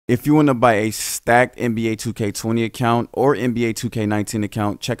If you want to buy a stacked NBA 2K20 account or NBA 2K19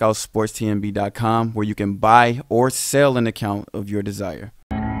 account, check out sportstnb.com where you can buy or sell an account of your desire.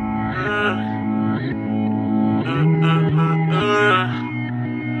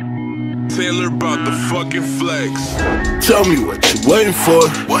 Taylor about the fucking flex. Tell me what you waiting for.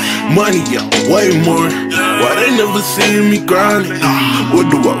 Money, yeah, way more. Why they never see me grinding? What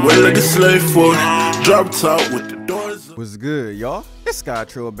do I wear like a slave for? Drop top with the doors. What's good, y'all? It's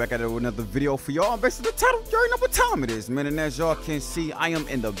Triller back at it with another video for y'all. Basically, the title, you already know what time it is, man. And as y'all can see, I am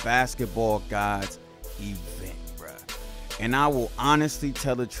in the basketball Godz event, bruh. And I will honestly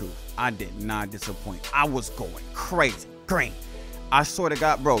tell the truth, I did not disappoint. I was going crazy. Green. I swear to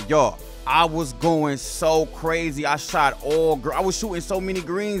God, bro, y'all, I was going so crazy. I shot I was shooting so many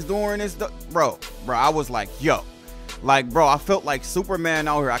greens during this, bro, I was like, yo. Like, bro, I felt like Superman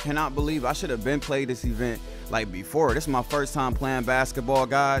out here. I cannot believe I should have been played this event like before. This is my first time playing basketball,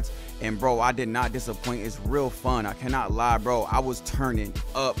 Godz. And, bro, I did not disappoint. It's real fun. I cannot lie, bro. I was turning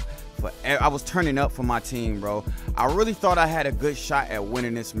up for my team, bro. I really thought I had a good shot at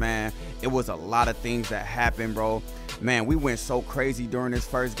winning this, man. It was a lot of things that happened, bro. Man, we went so crazy during this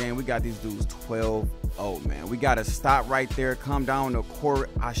first game. We got these dudes 12-0, man. We got to stop right there, come down the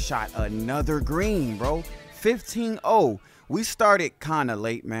court. I shot another green, bro. 15-0. We started kind of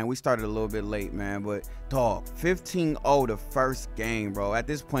late, man. We started a little bit late, man. But, dog, 15-0 the first game, bro. At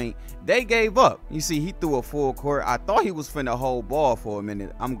this point, they gave up. You see, he threw a full court. I thought he was finna hold ball for a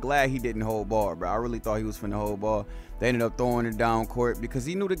minute. I'm glad he didn't hold ball, bro. I really thought he was finna hold ball. They ended up throwing it down court because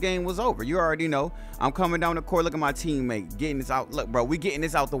he knew the game was over. You already know. I'm coming down the court. Look at my teammate getting this out. Look, bro, we getting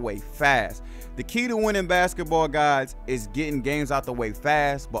this out the way fast. The key to winning basketball, guys, is getting games out the way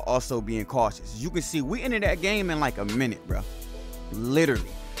fast, but also being cautious. You can see we ended that game in like a minute, bro.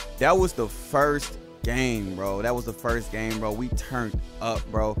 Literally. That was the first game, bro. That was the first game, bro. We turned up,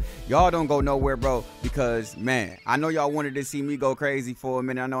 bro. Y'all don't go nowhere, bro, because, man, I know y'all wanted to see me go crazy for a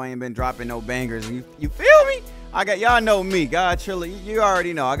minute. I know I ain't been dropping no bangers. You feel me? Y'all know me, God Triller. You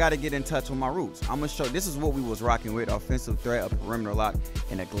already know I gotta get in touch with my roots. I'm gonna show this is what we was rocking with: offensive threat, a perimeter lock,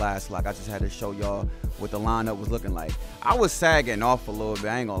 and a glass lock. I just had to show y'all what the lineup was looking like. I was sagging off a little bit,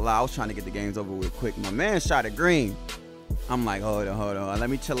 I ain't gonna lie. I was trying to get the games over with quick. My man shot a green. I'm like, hold on, let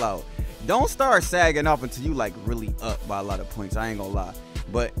me chill out. Don't start sagging off until you like really up by a lot of points. I ain't gonna lie.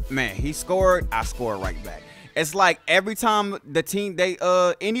 But man, he scored, I scored right back. It's like every time the team,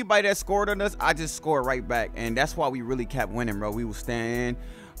 anybody that scored on us, I just scored right back. And that's why we really kept winning, bro. We was staying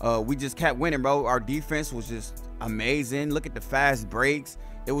in. We just kept winning, bro. Our defense was just amazing. Look at the fast breaks.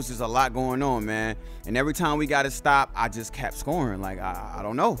 It was just a lot going on, man. And every time we got to stop, I just kept scoring. Like, I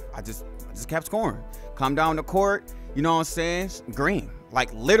don't know. I just kept scoring. Come down the court, you know what I'm saying? Green.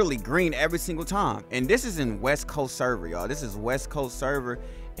 Like, literally green every single time. And this is in West Coast server, y'all. This is West Coast server.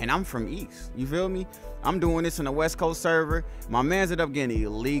 And I'm from East. You feel me? I'm doing this in a West Coast server. My man's ended up getting an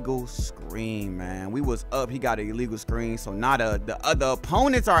illegal screen, man. We was up. He got an illegal screen. So not the other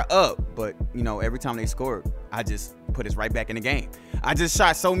opponents are up. But, you know, every time they scored, I just put us right back in the game. I just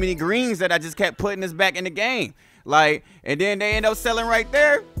shot so many greens that I just kept putting us back in the game. Like, and then they end up selling right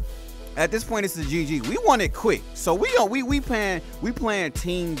there. At this point, it's a GG. We want it quick, so we playing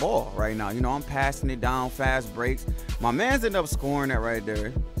team ball right now. You know, I'm passing it down, fast breaks. My man's ended up scoring that right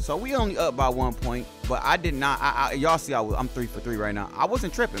there, so we only up by 1 point. But I did not. Y'all see, I'm 3 for 3 right now. I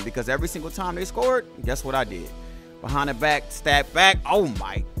wasn't tripping because every single time they scored, guess what I did? Behind the back, step back. Oh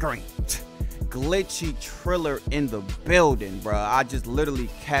my green. Glitchy Triller in the building, bro. I just literally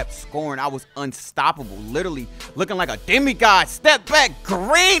kept scoring. I was unstoppable, literally looking like a DemiGod. Step back,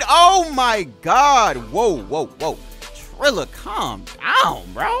 green. Oh my God. Whoa. Triller, calm down,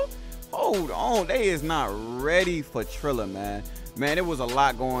 bro. Hold on. They is not ready for Triller, man. Man, it was a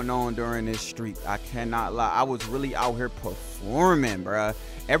lot going on during this streak. I cannot lie. I was really out here performing, bro.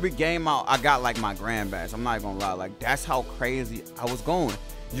 Every game I got like my grand badge. I'm not gonna lie. Like, that's how crazy I was going.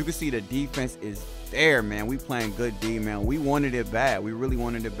 You can see the defense is there, man. We playing good D, man. We wanted it bad. We really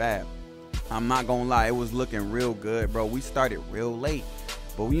wanted it bad. I'm not gonna lie, it was looking real good, bro. We started real late,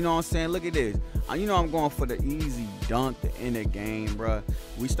 but you know what I'm saying? Look at this. You know I'm going for the easy dunk to end the game, bro.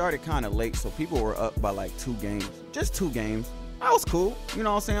 We started kind of late, so people were up by like 2 games. Just 2 games. That was cool. You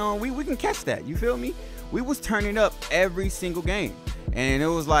know what I'm saying? We can catch that. You feel me? We was turning up every single game, and it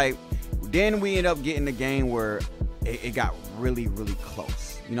was like, then we ended up getting the game where it got really close.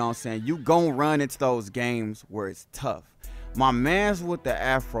 You know what I'm saying? You gon' run into those games where it's tough. My mans with the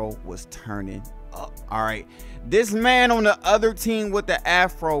afro was turning up. All right. This man on the other team with the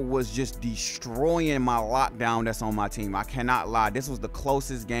afro was just destroying my lockdown that's on my team. I cannot lie. This was the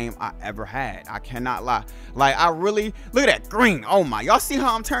closest game I ever had. I cannot lie. Like, I really, look at that green. Oh my, y'all see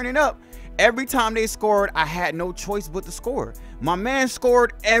how I'm turning up? Every time they scored, I had no choice but to score. My man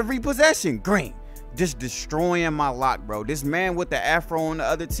scored every possession. Green. Just destroying my lock, bro. This man with the afro on the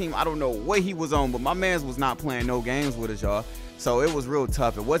other team, I don't know what he was on, but my man's was not playing no games with us, y'all. So it was real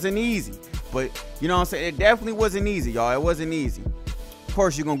tough. It wasn't easy, but you know what I'm saying? It definitely wasn't easy, y'all. It wasn't easy. Of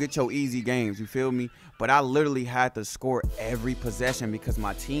course, you're going to get your easy games, you feel me? But I literally had to score every possession because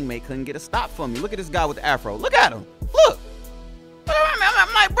my teammate couldn't get a stop for me. Look at this guy with the afro. Look at him. Look.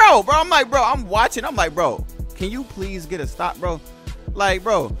 I'm like, bro. I'm watching. I'm like, bro, can you please get a stop, bro? Like,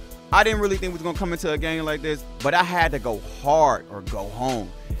 bro, I didn't really think we was going to come into a game like this, but I had to go hard or go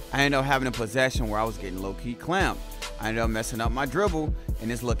home. I ended up having a possession where I was getting low-key clamped. I ended up messing up my dribble,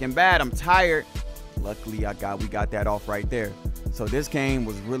 and it's looking bad. I'm tired. Luckily, we got that off right there. So this game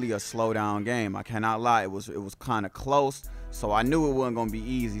was really a slow down game. I cannot lie. It was kind of close. So I knew it wasn't going to be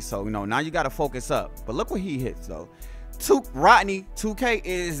easy. So, you know, now you got to focus up. But look what he hits, though. Rodney, 2K,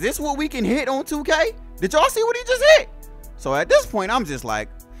 is this what we can hit on 2K? Did y'all see what he just hit? So at this point, I'm just like,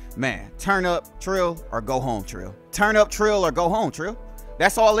 man, turn up, Trill, or go home, Trill. Turn up, Trill, or go home, Trill.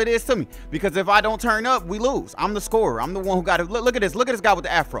 That's all it is to me. Because if I don't turn up, we lose. I'm the scorer. I'm the one who got it. Look at this. Look at this guy with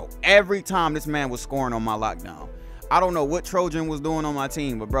the afro. Every time this man was scoring on my lockdown. I don't know what Trojan was doing on my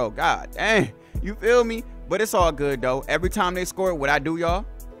team, but bro, god dang, you feel me? But it's all good though. Every time they score, what I do, y'all?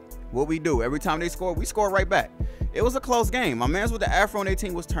 What we do? Every time they score, we score right back. It was a close game. My man's with the afro on their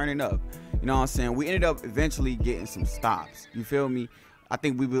team was turning up. You know what I'm saying? We ended up eventually getting some stops. You feel me?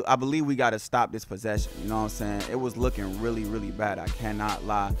 I believe we got to stop this possession. You know what I'm saying? It was looking really, really bad. I cannot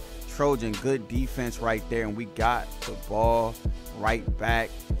lie. Trojan, good defense right there. And we got the ball right back.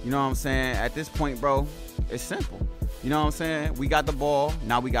 You know what I'm saying? At this point, bro, it's simple. You know what I'm saying? We got the ball.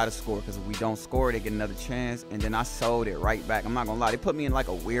 Now we got to score. Because if we don't score, they get another chance. And then I sold it right back. I'm not going to lie. They put me in like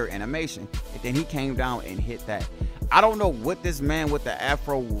a weird animation. And then he came down and hit that. I don't know what this man with the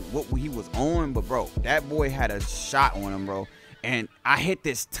afro, what he was on. But, bro, that boy had a shot on him, bro. And I hit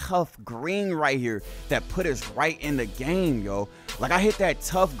this tough green right here that put us right in the game, yo. Like, I hit that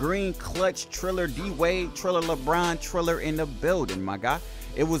tough green clutch Triller D-Wade, Triller LeBron, Triller in the building, my guy.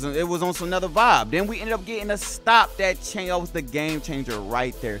 It was on some another vibe. Then we ended up getting a stop that was the game changer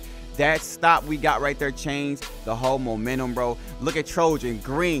right there. That stop we got right there changed the whole momentum, bro. Look at Trojan,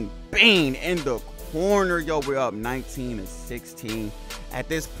 green, bang, in the corner, yo. We're up 19-16. At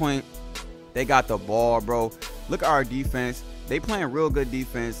this point, they got the ball, bro. Look at our defense. They playing real good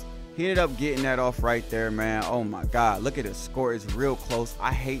defense. He ended up getting that off right there, man. Oh my god, look at the score. It's real close.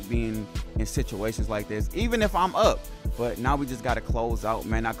 I hate being in situations like this, even if I'm up. But now we just got to close out,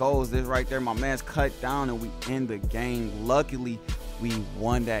 man. Our goal is this right there. My man's cut down and we end the game. Luckily, we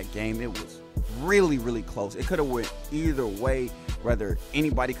won that game. It was really, really close. It could have went either way. Whether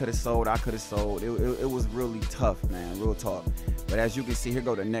anybody could have sold, I could have sold. It was really tough, man. Real talk. But as you can see, here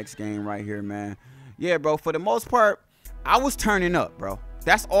go the next game right here, man. Yeah, bro, for the most part, I was turning up, bro.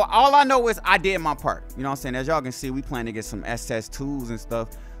 That's all I know is I did my part. You know what I'm saying? As y'all can see, we playing to get some SS2s and stuff.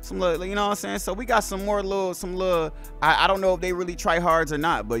 Some little, you know what I'm saying? So we got some little, I don't know if they really try hards or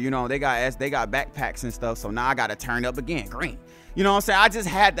not, but you know, they got backpacks and stuff. So now I got to turn up again, green. You know what I'm saying? I just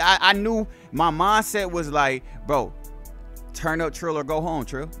had to, I knew my mindset was like, bro, turn up, Trill, or go home,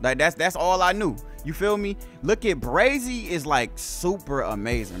 Trill. Like that's all I knew. You feel me? Look at Brazy is like super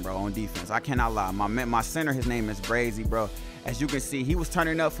amazing, bro, on defense. I cannot lie. My center, his name is Brazy, bro. As you can see, he was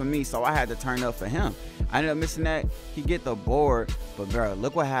turning up for me, so I had to turn up for him. I ended up missing that. He get the board, but bro,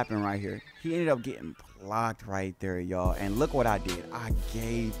 look what happened right here. He ended up getting blocked right there, y'all. And look what I did. I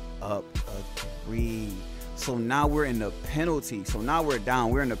gave up a 3. So now we're in the penalty. So now we're down.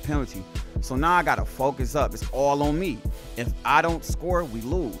 We're in the penalty. So now I got to focus up. It's all on me. If I don't score, we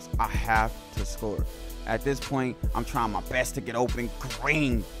lose. I have to score. At this point, I'm trying my best to get open.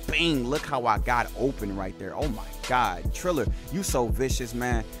 Green, bang. Look how I got open right there. Oh, my God. Triller, you so vicious,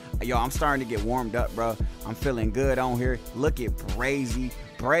 man. Yo, I'm starting to get warmed up, bro. I'm feeling good on here. Look at Brazy.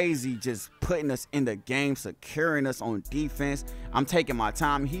 Brazy just putting us in the game, securing us on defense. I'm taking my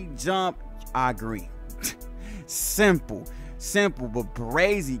time. He jumped. I agree. Simple, but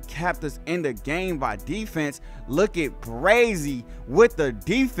Brazy kept us in the game by defense. Look at Brazy with the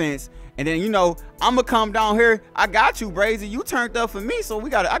defense. And then, you know, I'm gonna come down here. I got you, Brazy. You turned up for me, so I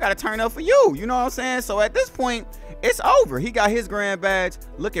gotta turn up for you. You know what I'm saying? So at this point, it's over. He got his grand badge.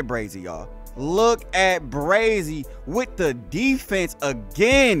 Look at Brazy, y'all. Look at Brazy with the defense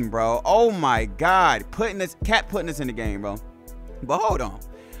again, bro. Oh my God, putting us in the game, bro. But hold on.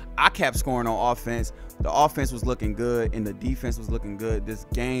 I kept scoring on offense. The offense was looking good and the defense was looking good. This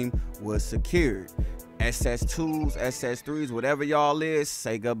game was secured. SS2s, SS3s, whatever y'all is,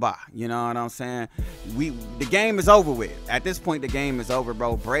 say goodbye. You know what I'm saying? The game is over with. At this point, the game is over,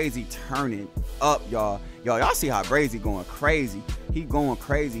 bro. Brazy turning up, y'all. Y'all see how Brazy going crazy. He going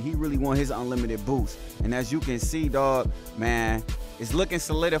crazy. He really want his unlimited boost. And as you can see, dog, man, it's looking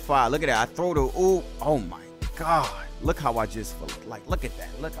solidified. Look at that. I throw the ooh. Oh my God. Look how I just feel. Like, look at that.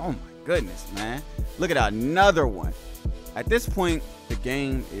 Look, oh my goodness, man. Look at that, another one. At this point, the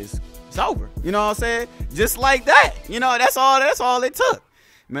game is over. You know what I'm saying? Just like that. You know, that's all it took.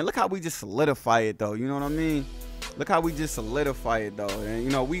 Man, look how we just solidify it though. You know what I mean? Look how we just solidify it though. And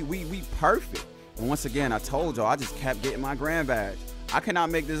you know, we perfect. And once again, I told y'all, I just kept getting my grand badge. I cannot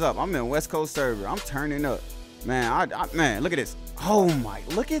make this up. I'm in West Coast server. I'm turning up. Man, man, look at this. Oh my,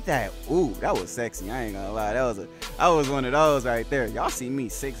 look at that. Ooh, that was sexy. I ain't gonna lie. That was one of those right there. Y'all see me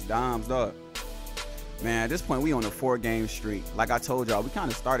 6 dimes, dog. Man, at this point, we on a 4-game streak. Like I told y'all, we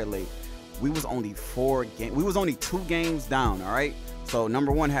kind of started late. We was only 2 games down, all right? So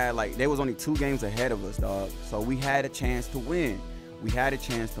number one had they was only 2 games ahead of us, dog. So we had a chance to win. We had a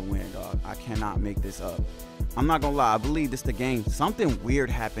chance to win, dog. I cannot make this up. I'm not gonna lie, I believe this the game. Something weird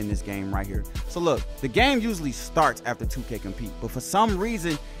happened in this game right here. So look, the game usually starts after 2K compete, but for some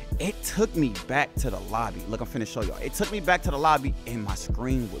reason, it took me back to the lobby. Look, I'm finna show y'all. It took me back to the lobby and my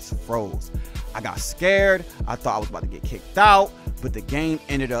screen was froze. I got scared. I thought I was about to get kicked out, but the game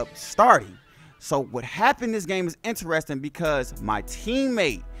ended up starting. So what happened in this game is interesting because my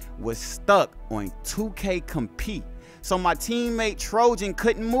teammate was stuck on 2K compete. So my teammate Trojan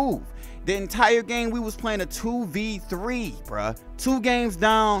couldn't move. The entire game we was playing a 2v3, bruh. 2 games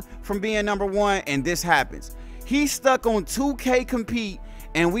down from being number 1 and this happens. He's stuck on 2K compete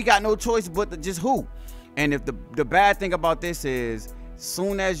and we got no choice but to just hoop. And if the bad thing about this is,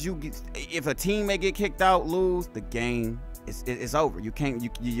 soon as if a teammate get kicked out, lose, the game is over. You can't,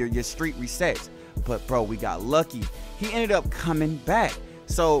 your streak resets. But bro, we got lucky. He ended up coming back.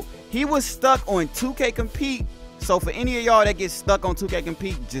 So he was stuck on 2K compete. So for any of y'all that get stuck on 2K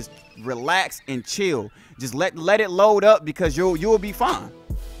compete, just relax and chill. Just let it load up because you'll be fine.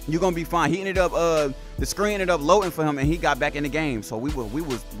 You're gonna be fine. He ended up the screen ended up loading for him and he got back in the game. So we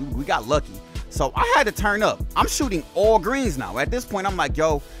got lucky. So I had to turn up. I'm shooting all greens now. At this point, I'm like,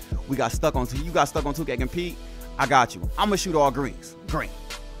 yo, you got stuck on 2K compete. I got you. I'm gonna shoot all greens. Green.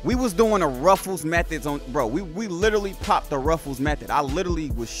 We was doing a ruffles methods on, bro. We literally popped the ruffles method. I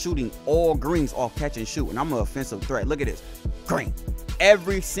literally was shooting all greens off catch and shoot, and I'm an offensive threat. Look at this, green.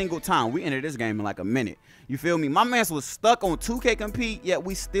 Every single time. We entered this game in like a minute. You feel me? My man was stuck on 2K compete, yet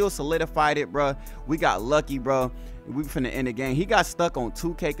we still solidified it, bro. We got lucky, bro. We finna end the game. He got stuck on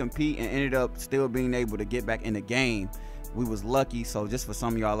 2K compete and ended up still being able to get back in the game. We was lucky. So just for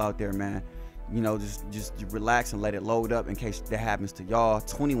some of y'all out there, man, you know, just relax and let it load up in case that happens to y'all.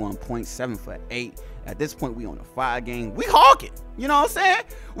 21 points, 7 for 8. At this point, we on a 5-game. We hawking. You know what I'm saying?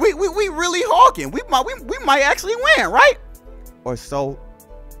 We really hawking. We might actually win, right? Or so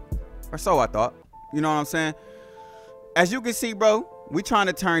I thought. You know what I'm saying? As you can see, bro, we trying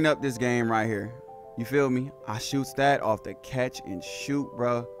to turn up this game right here. You feel me? I shoots that off the catch and shoot,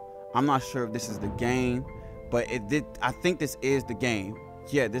 bro. I'm not sure if this is the game, but I think this is the game.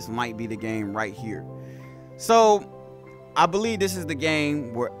 Yeah, this might be the game right here. So I believe this is the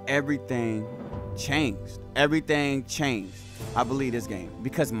game where everything changed. Everything changed. I believe this game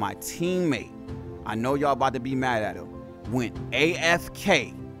because my teammate, I know y'all about to be mad at him, went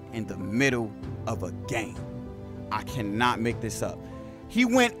AFK in the middle of a game. I cannot make this up. He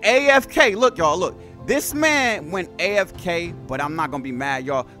went AFK. Look, y'all, look. This man went AFK, but I'm not gonna be mad,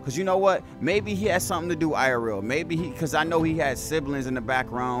 y'all, because you know what? Maybe he had something to do IRL. Maybe because I know he had siblings in the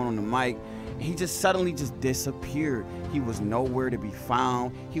background on the mic. He just suddenly just disappeared. He was nowhere to be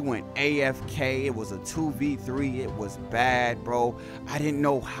found. He went AFK. It was a 2v3. It was bad, bro. I didn't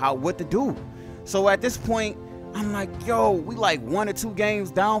know what to do. So at this point, I'm like, yo, we like 1 or 2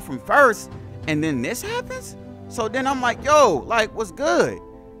 games down from first, and then this happens? So then I'm like, yo, like, what's good?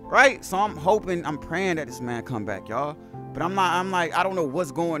 Right? So I'm hoping, I'm praying that this man come back, y'all. But I'm like, I don't know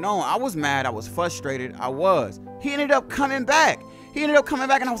what's going on. I was mad. I was frustrated. I was. He ended up coming back. And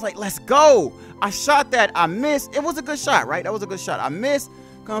I was like, let's go. I shot that. I missed. It was a good shot, right? That was a good shot. I missed.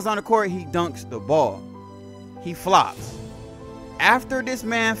 Comes on the court. He dunks the ball. He flops. After this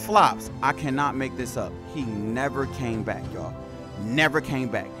man flops, I cannot make this up. He never came back, y'all. Never came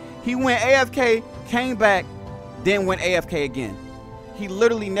back. He went AFK, came back, then went AFK again. He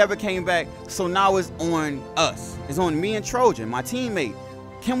literally never came back. So now it's on us. It's on me and Trojan, my teammate.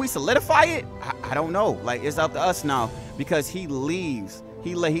 Can we solidify it? I don't know. Like, it's up to us now because he leaves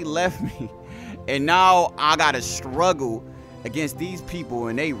He left me. And now I gotta struggle against these people,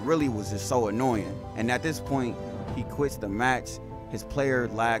 and they really was just so annoying. And at this point, he quits the match. His player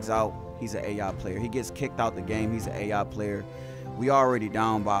lags out. He's an AI player. He gets kicked out the game. He's an AI player. We already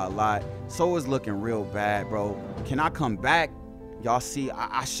down by a lot. So it's looking real bad, bro. Can I come back? Y'all see,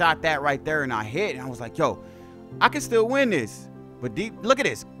 I shot that right there and I hit, and I was like, yo, I can still win this. But deep, look at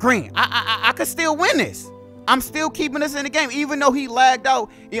this, green. I could still win this. I'm still keeping us in the game, even though he lagged out.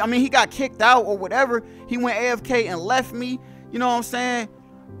 I mean, he got kicked out or whatever. He went AFK and left me. You know what I'm saying?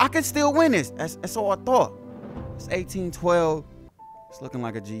 I can still win this. That's all I thought. It's 18-12. It's looking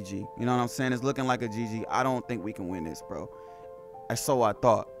like a GG. You know what I'm saying? It's looking like a GG. I don't think we can win this, bro. That's so I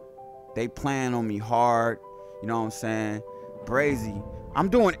thought. They playing on me hard. You know what I'm saying? Brazy. I'm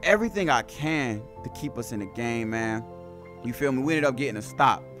doing everything I can to keep us in the game, man. You feel me? We ended up getting a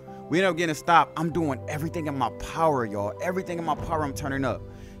stop. I'm doing everything in my power, y'all. Everything in my power, I'm turning up.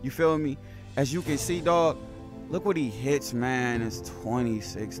 You feel me? As you can see, dog, look what he hits, man. It's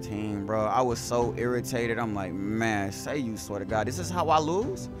 2016, bro. I was so irritated. I'm like, man, say you swear to God, this is how I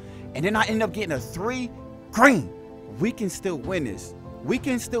lose? And then I end up getting a 3 green. We can still win this. We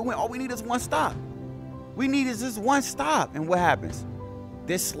can still win. All we need is one stop. We need is just one stop. And what happens?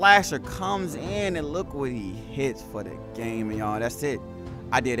 This slasher comes in, and look what he hits for the game, and y'all. That's it.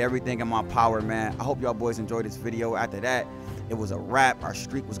 I did everything in my power, man. I hope y'all boys enjoyed this video. After that, it was a wrap. Our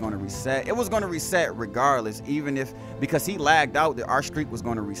streak was going to reset. It was going to reset regardless, even if, because he lagged out, that our streak was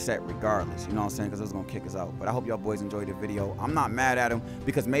going to reset regardless. You know what I'm saying? Because it was going to kick us out. But I hope y'all boys enjoyed the video. I'm not mad at him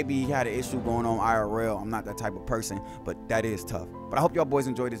because maybe he had an issue going on IRL. I'm not that type of person, but that is tough. But I hope y'all boys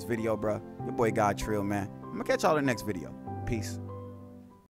enjoyed this video, bro. Your boy GawdTrill, man. I'm going to catch y'all in the next video. Peace.